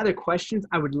there's no other questions,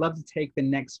 I would love to take the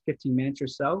next 15 minutes or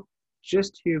so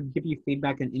just to give you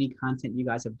feedback on any content you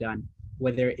guys have done,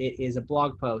 whether it is a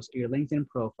blog post or your LinkedIn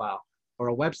profile or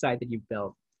a website that you've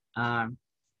built.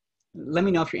 Let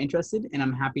me know if you're interested, and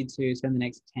I'm happy to spend the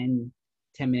next 10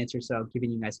 minutes or so giving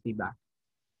you guys feedback.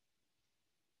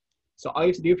 So all you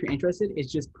have to do if you're interested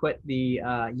is just put the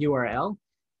URL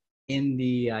in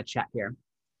the chat here.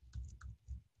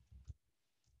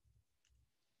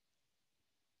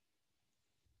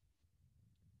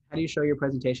 How do you show your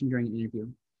presentation during an interview?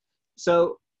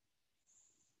 So,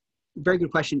 very good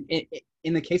question.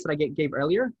 In the case that I gave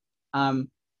earlier,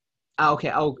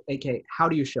 okay, how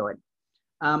do you show it?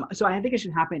 So I think it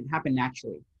should happen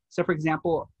naturally. So for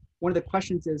example, one of the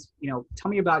questions is, tell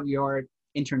me about your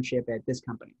internship at this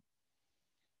company.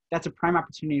 That's a prime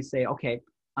opportunity to say, okay,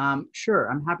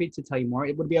 sure, I'm happy to tell you more.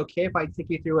 It would be okay if I take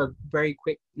you through a very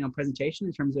quick, presentation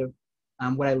in terms of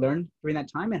what I learned during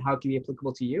that time and how it can be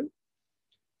applicable to you.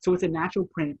 So it's a natural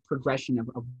progression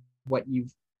of what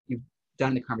you've done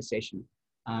in the conversation.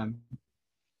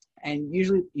 And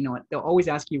usually, they'll always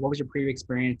ask you, what was your previous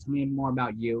experience? Tell me more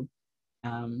about you.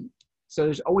 So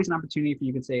there's always an opportunity for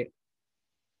you to say,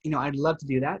 I'd love to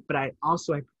do that, but I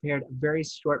also have prepared a very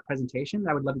short presentation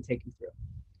that I would love to take you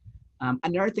through.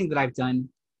 Another thing that I've done,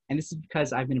 and this is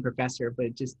because I've been a professor,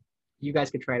 but you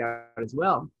guys could try it out as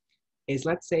well, is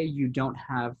let's say you don't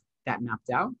have that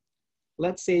mapped out.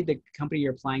 Let's say the company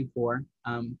you're applying for,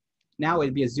 now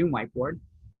it'd be a Zoom whiteboard,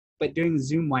 but doing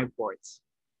Zoom whiteboards.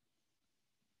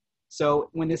 So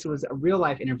when this was a real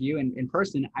life interview in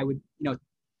person, I would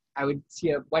see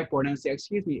a whiteboard and I would say,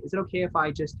 excuse me, is it okay if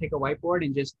I just take a whiteboard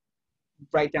and just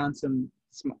write down some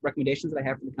recommendations that I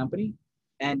have for the company?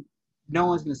 And no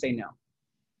one's gonna say no.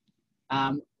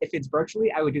 If it's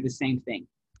virtually, I would do the same thing.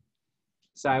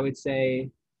 So I would say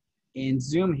in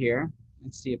Zoom here,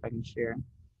 let's see if I can share.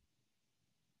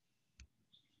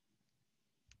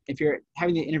 If you're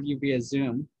having the interview via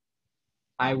Zoom,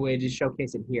 I would just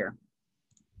showcase it here.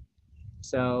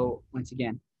 So once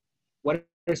again, what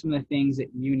are some of the things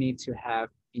that you need to have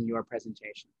in your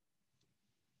presentation?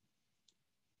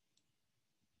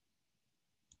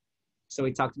 So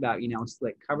we talked about,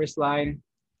 slick cover slide,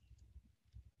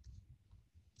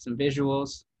 some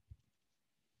visuals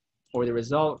or the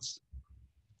results,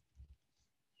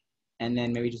 and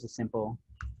then maybe just a simple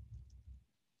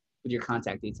with your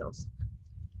contact details.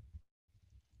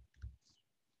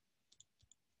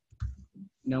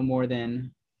 No more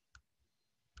than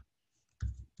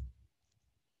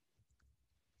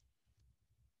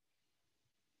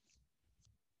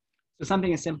so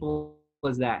something as simple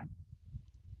as that.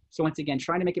 So once again,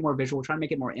 trying to make it more visual, trying to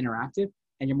make it more interactive,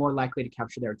 and you're more likely to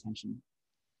capture their attention.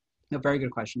 A very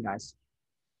good question, guys.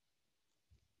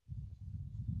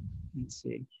 Let's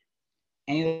see.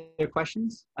 Any other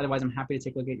questions? Otherwise, I'm happy to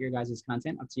take a look at your guys'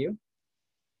 content. Up to you.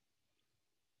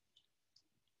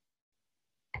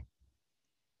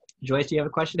 Joyce, do you have a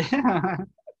question?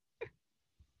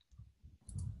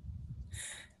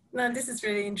 No, this is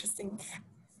really interesting.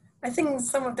 I think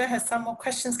some of them have some more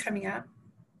questions coming up.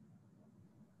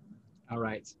 All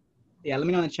right. Yeah, let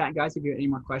me know in the chat, guys, if you have any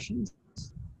more questions.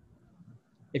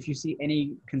 If you see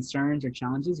any concerns or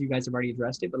challenges, you guys have already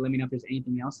addressed it, but let me know if there's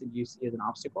anything else that you see as an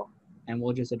obstacle, and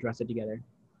we'll just address it together.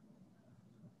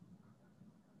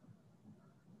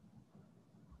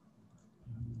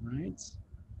 All right.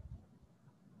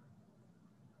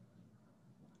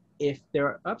 If there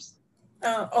are ups.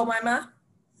 Omaima?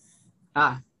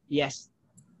 Yes.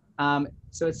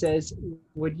 So it says,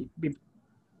 would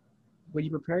you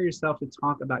prepare yourself to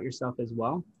talk about yourself as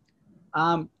well?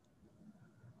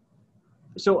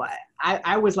 So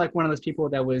I was like one of those people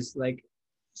that was like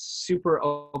super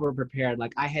over prepared.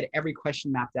 Like I had every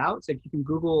question mapped out. So if you can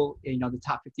Google, the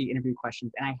top 50 interview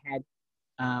questions, and I had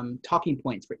talking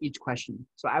points for each question.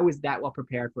 So I was that well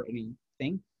prepared for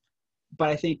anything. But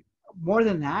I think more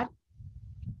than that,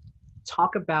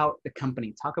 talk about the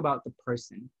company, talk about the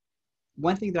person.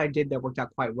 One thing that I did that worked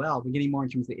out quite well, we're getting more in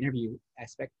terms of the interview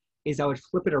aspect, is I would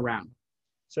flip it around.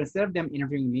 So instead of them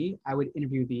interviewing me, I would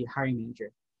interview the hiring manager.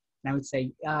 And I would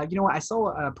say, you know what, I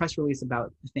saw a press release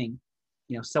about the thing,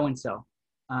 so-and-so.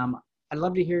 I'd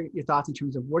love to hear your thoughts in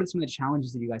terms of what are some of the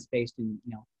challenges that you guys faced in,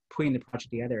 putting the project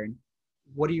together, and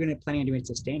what are you planning on doing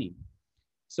sustaining?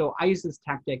 So I use this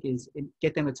tactic is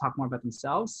get them to talk more about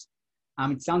themselves.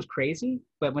 It sounds crazy,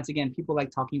 but once again, people like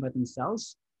talking about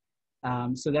themselves.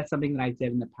 So that's something that I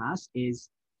did in the past, is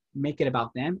make it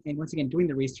about them. And once again, doing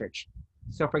the research.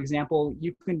 So for example,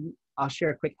 I'll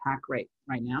share a quick hack right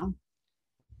now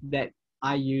that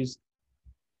I use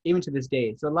even to this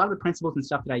day. So a lot of the principles and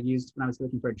stuff that I used when I was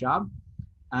looking for a job,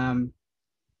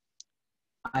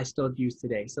 I still use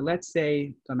today. So let's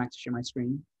say, going back to share my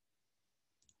screen.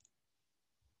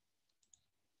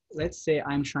 Let's say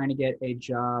I'm trying to get a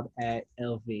job at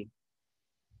LV.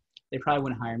 They probably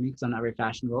wouldn't hire me because I'm not very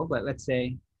fashionable, but let's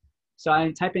say, so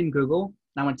I type in Google,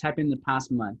 and I want to type in the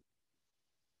past month.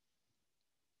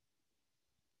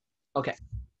 Okay.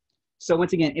 So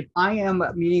once again, if I am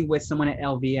meeting with someone at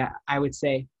LV, I would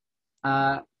say,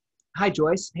 hi,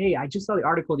 Joyce. Hey, I just saw the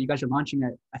article that you guys are launching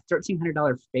a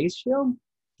 $1,300 face shield.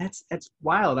 That's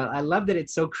wild. I love that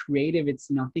it's so creative. It's,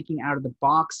 thinking out of the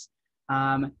box.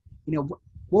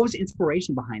 What was the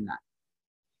inspiration behind that?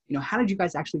 How did you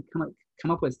guys actually come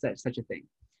up with such a thing?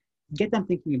 Get them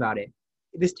thinking about it.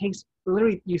 This takes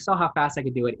literally, you saw how fast I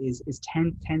could do it, is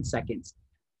 10 seconds.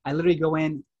 I literally go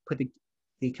in, put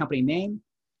the company name,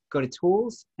 go to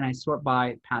tools, and I sort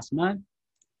by past month.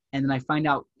 And then I find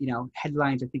out,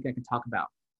 headlines I think I can talk about.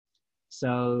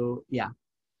 So yeah,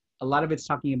 a lot of it's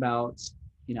talking about,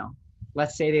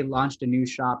 let's say they launched a new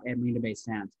shop at Marina Bay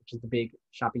Sands, which is the big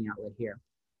shopping outlet here.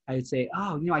 I would say,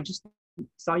 oh, I just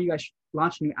saw you guys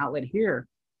launch a new outlet here.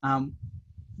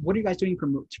 What are you guys doing to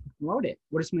promote it?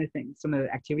 What are some of the things, some of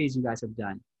the activities you guys have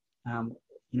done?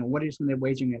 What are some of the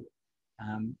ways you're going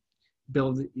to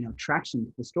build, traction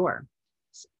to the store?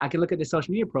 I can look at the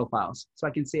social media profiles. So I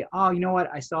can say, oh, you know what?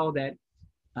 I saw that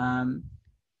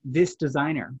this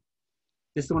designer,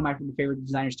 this is one of my favorite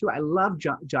designers too. I love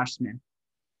Josh Smith.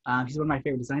 He's one of my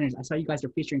favorite designers. I saw you guys are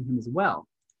featuring him as well.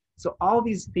 So all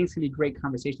these things can be great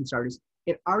conversation starters.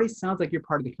 It already sounds like you're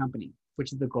part of the company,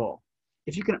 which is the goal.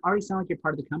 If you can already sound like you're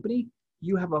part of the company,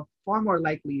 you have a far more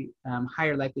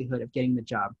higher likelihood of getting the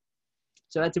job.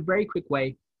 So that's a very quick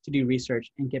way to do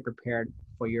research and get prepared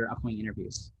for your upcoming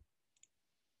interviews.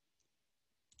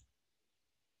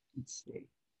 Let's see.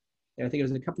 I think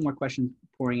there's a couple more questions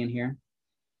pouring in here.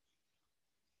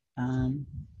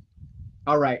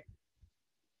 All right.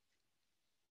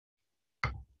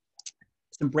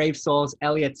 Some brave souls.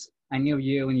 Elliot, I knew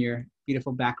you and your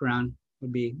beautiful background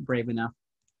would be brave enough.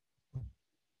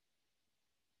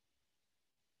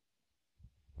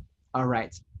 All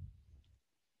right.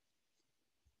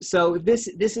 So this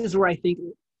is where I think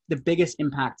the biggest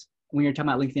impact when you're talking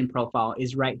about LinkedIn profile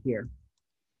is right here.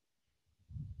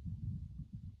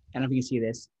 I don't know if you can see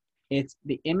this. It's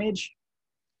the image,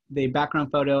 the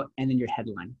background photo, and then your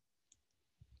headline.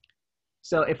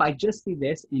 So if I just see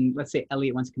this, and let's say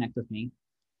Elliot wants to connect with me,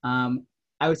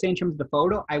 I would say in terms of the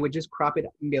photo, I would just crop it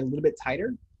and be a little bit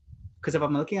tighter. Because if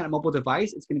I'm looking at a mobile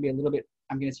device, it's going to be a little bit,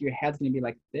 I'm going to see your head's going to be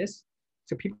like this.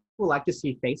 So people like to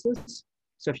see faces.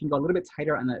 So if you can go a little bit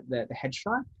tighter on the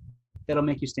headshot, that'll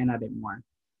make you stand out a bit more.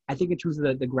 I think in terms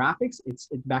of the graphics, it's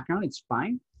background, it's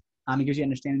fine. It gives you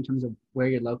understanding in terms of where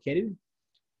you're located.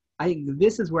 I think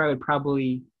this is where I would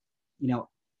probably,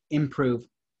 improve.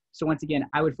 So once again,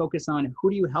 I would focus on who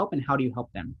do you help and how do you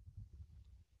help them.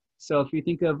 So if you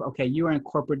think of, okay, you are in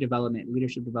corporate development,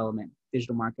 leadership development,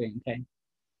 digital marketing, okay?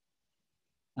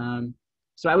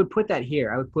 So I would put that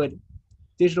here. I would put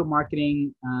digital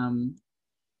marketing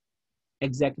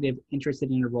executive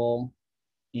interested in a role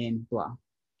in blah.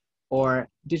 Or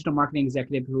digital marketing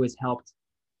executive who has helped,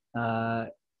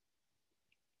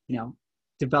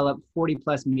 develop 40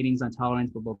 plus meetings on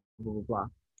tolerance, blah, blah, blah, blah, blah,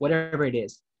 whatever it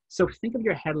is. So think of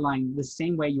your headline the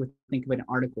same way you would think of an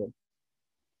article.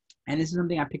 And this is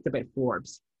something I picked up at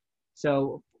Forbes.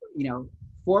 So,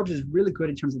 Forbes is really good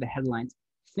in terms of the headlines.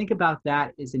 Think about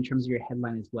that as in terms of your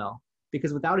headline as well.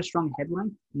 Because without a strong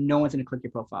headline, no one's going to click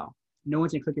your profile. No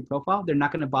one's going to click your profile. They're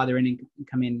not going to bother in and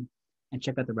come in and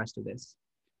check out the rest of this.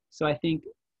 So I think,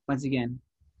 once again,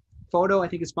 photo I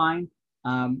think is fine.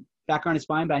 Background is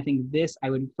fine, but I think this,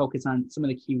 I would focus on some of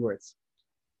the keywords.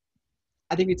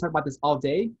 I think we talk about this all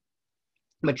day,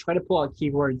 but try to pull out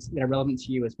keywords that are relevant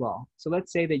to you as well. So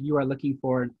let's say that you are looking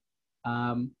for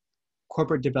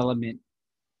corporate development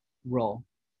role.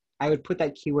 I would put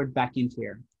that keyword back into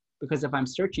here because if I'm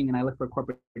searching and I look for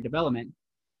corporate development,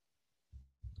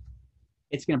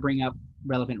 it's going to bring up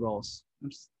relevant roles.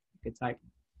 Oops, good type.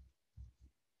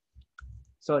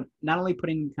 So not only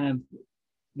putting kind of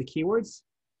the keywords,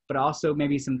 but also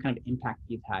maybe some kind of impact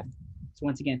you've had. So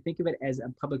once again, think of it as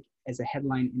a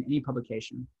headline in any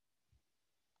publication.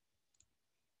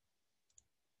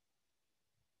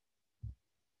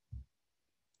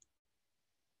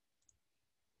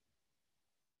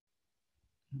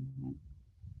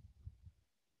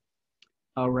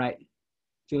 All right,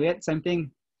 Juliet, same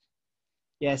thing.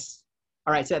 Yes.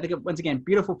 All right, so I think once again,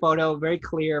 beautiful photo, very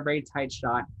clear, very tight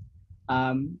shot.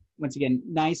 Once again,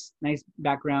 nice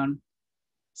background.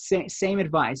 Same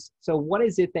advice. So what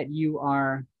is it that you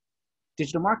are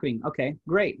digital marketing? Okay,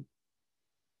 great.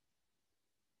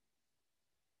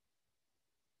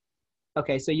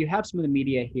 Okay, so you have some of the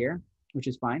media here, which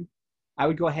is fine. I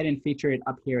would go ahead and feature it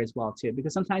up here as well too,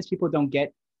 because sometimes people don't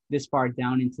get this far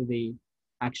down into the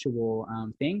actual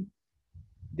thing.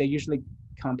 They usually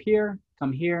come here,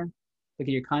 look at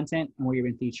your content and where you've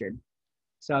been featured.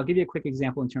 So I'll give you a quick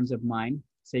example in terms of mine,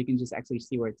 so you can just actually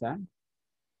see where it's at.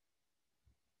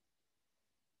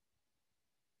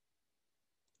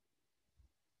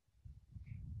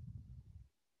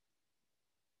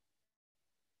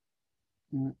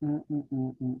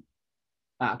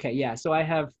 Okay, yeah, so I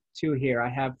have two here. I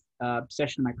have a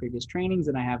session of my previous trainings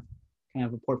and I have kind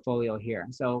of a portfolio here.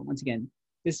 So once again,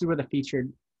 this is where the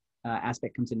featured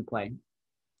aspect comes into play.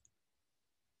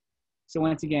 So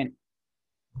once again,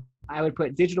 I would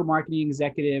put digital marketing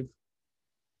executive,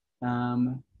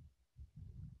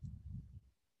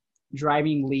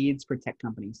 driving leads for tech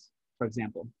companies, for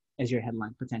example, as your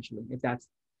headline potentially, if that's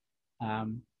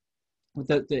with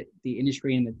the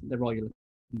industry and the role you're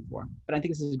looking for. But I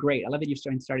think this is great. I love that you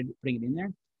started putting it in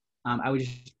there. I would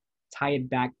just tie it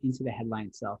back into the headline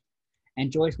itself.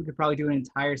 And Joyce, we could probably do an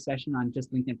entire session on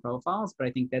just LinkedIn profiles, but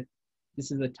I think that this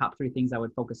is the top 3 things I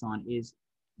would focus on is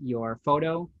your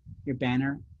photo, your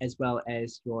banner, as well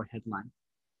as your headline.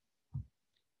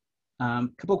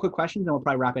 Couple quick questions and we'll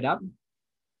probably wrap it up.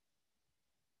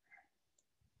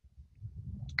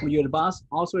 Were you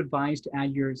also advised to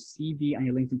add your CV on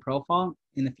your LinkedIn profile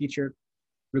in the future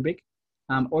rubric,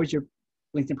 or is your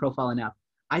LinkedIn profile enough?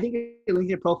 I think a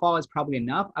LinkedIn profile is probably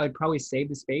enough. I would probably save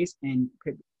the space and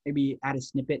maybe add a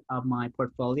snippet of my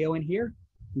portfolio in here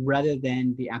rather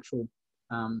than the actual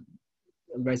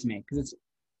resume, because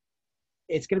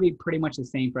it's going to be pretty much the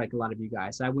same for like a lot of you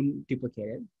guys. So I wouldn't duplicate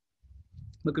it.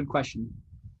 But good question.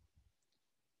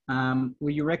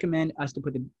 Would you recommend us to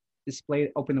put the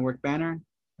display open the work banner?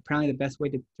 Apparently the best way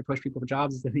to push people for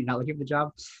jobs is that they're not looking for the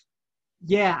job.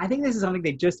 Yeah, I think this is something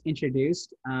they just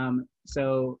introduced.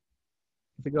 So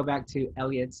if we go back to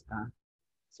Elliot's,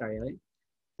 sorry, Elliot,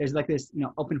 there's like this,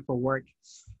 open for work.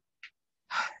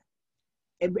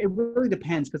 It really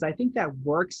depends, because I think that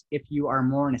works if you are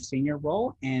more in a senior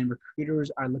role and recruiters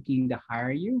are looking to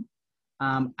hire you.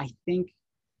 I think,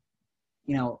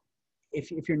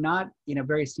 if you're not in a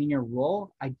very senior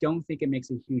role, I don't think it makes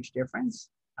a huge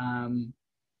difference.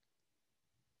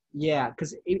 Yeah,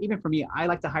 because even for me, I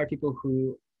like to hire people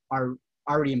who are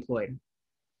already employed.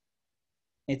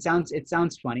 It sounds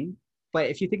funny, but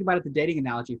if you think about it, the dating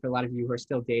analogy for a lot of you who are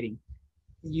still dating,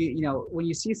 when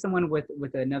you see someone with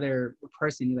another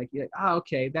person, you're like, oh,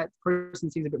 okay, that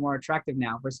person seems a bit more attractive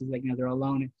now versus like, they're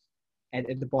alone at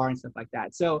the bar and stuff like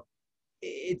that. So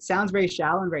it sounds very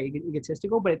shallow and very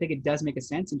egotistical, but I think it does make a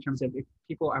sense in terms of if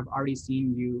people have already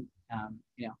seen you,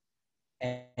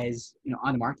 as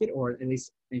on the market, or at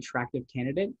least an attractive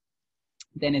candidate,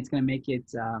 then it's going to make it,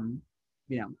 it's going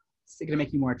to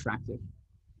make you more attractive.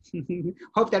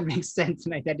 Hope that makes sense,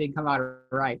 and that didn't come out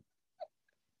right.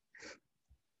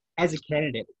 As a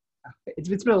candidate, it's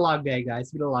been a long day, guys.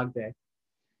 It's been a long day.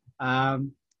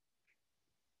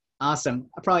 Awesome.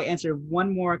 I'll probably answer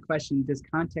one more question. Does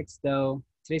context, though,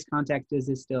 today's context, does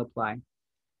this still apply?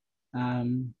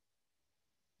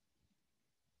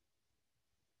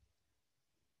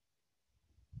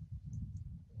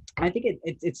 I think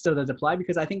it still does apply,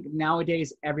 because I think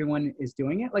nowadays everyone is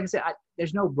doing it. Like I said,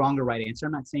 there's no wrong or right answer.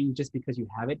 I'm not saying just because you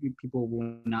have it, people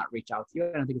will not reach out to you.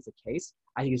 I don't think it's the case.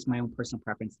 I think it's my own personal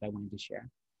preference that I wanted to share.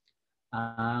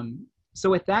 So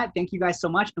with that, thank you guys so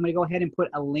much. I'm going to go ahead and put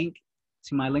a link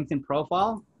to my LinkedIn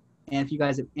profile. And if you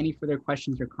guys have any further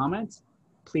questions or comments,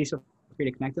 please feel free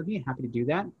to connect with me. I'm happy to do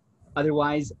that.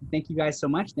 Otherwise, thank you guys so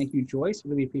much. Thank you, Joyce.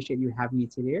 Really appreciate you having me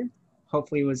today.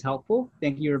 Hopefully it was helpful.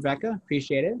 Thank you, Rebecca.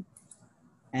 Appreciate it.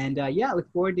 And yeah,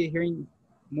 look forward to hearing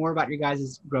more about your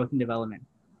guys' growth and development.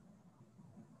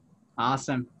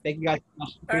 Awesome. Thank you guys so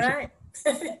much. All right.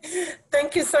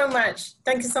 Thank you so much.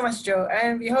 Thank you so much, Joe.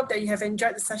 And we hope that you have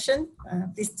enjoyed the session.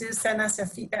 Please do send us your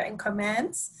feedback and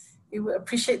comments. We will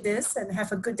appreciate this, and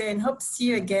have a good day, and hope to see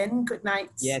you again. Good night.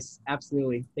 Yes,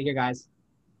 absolutely. Take care, guys.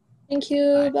 Thank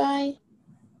you. Bye.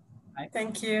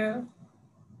 Thank you.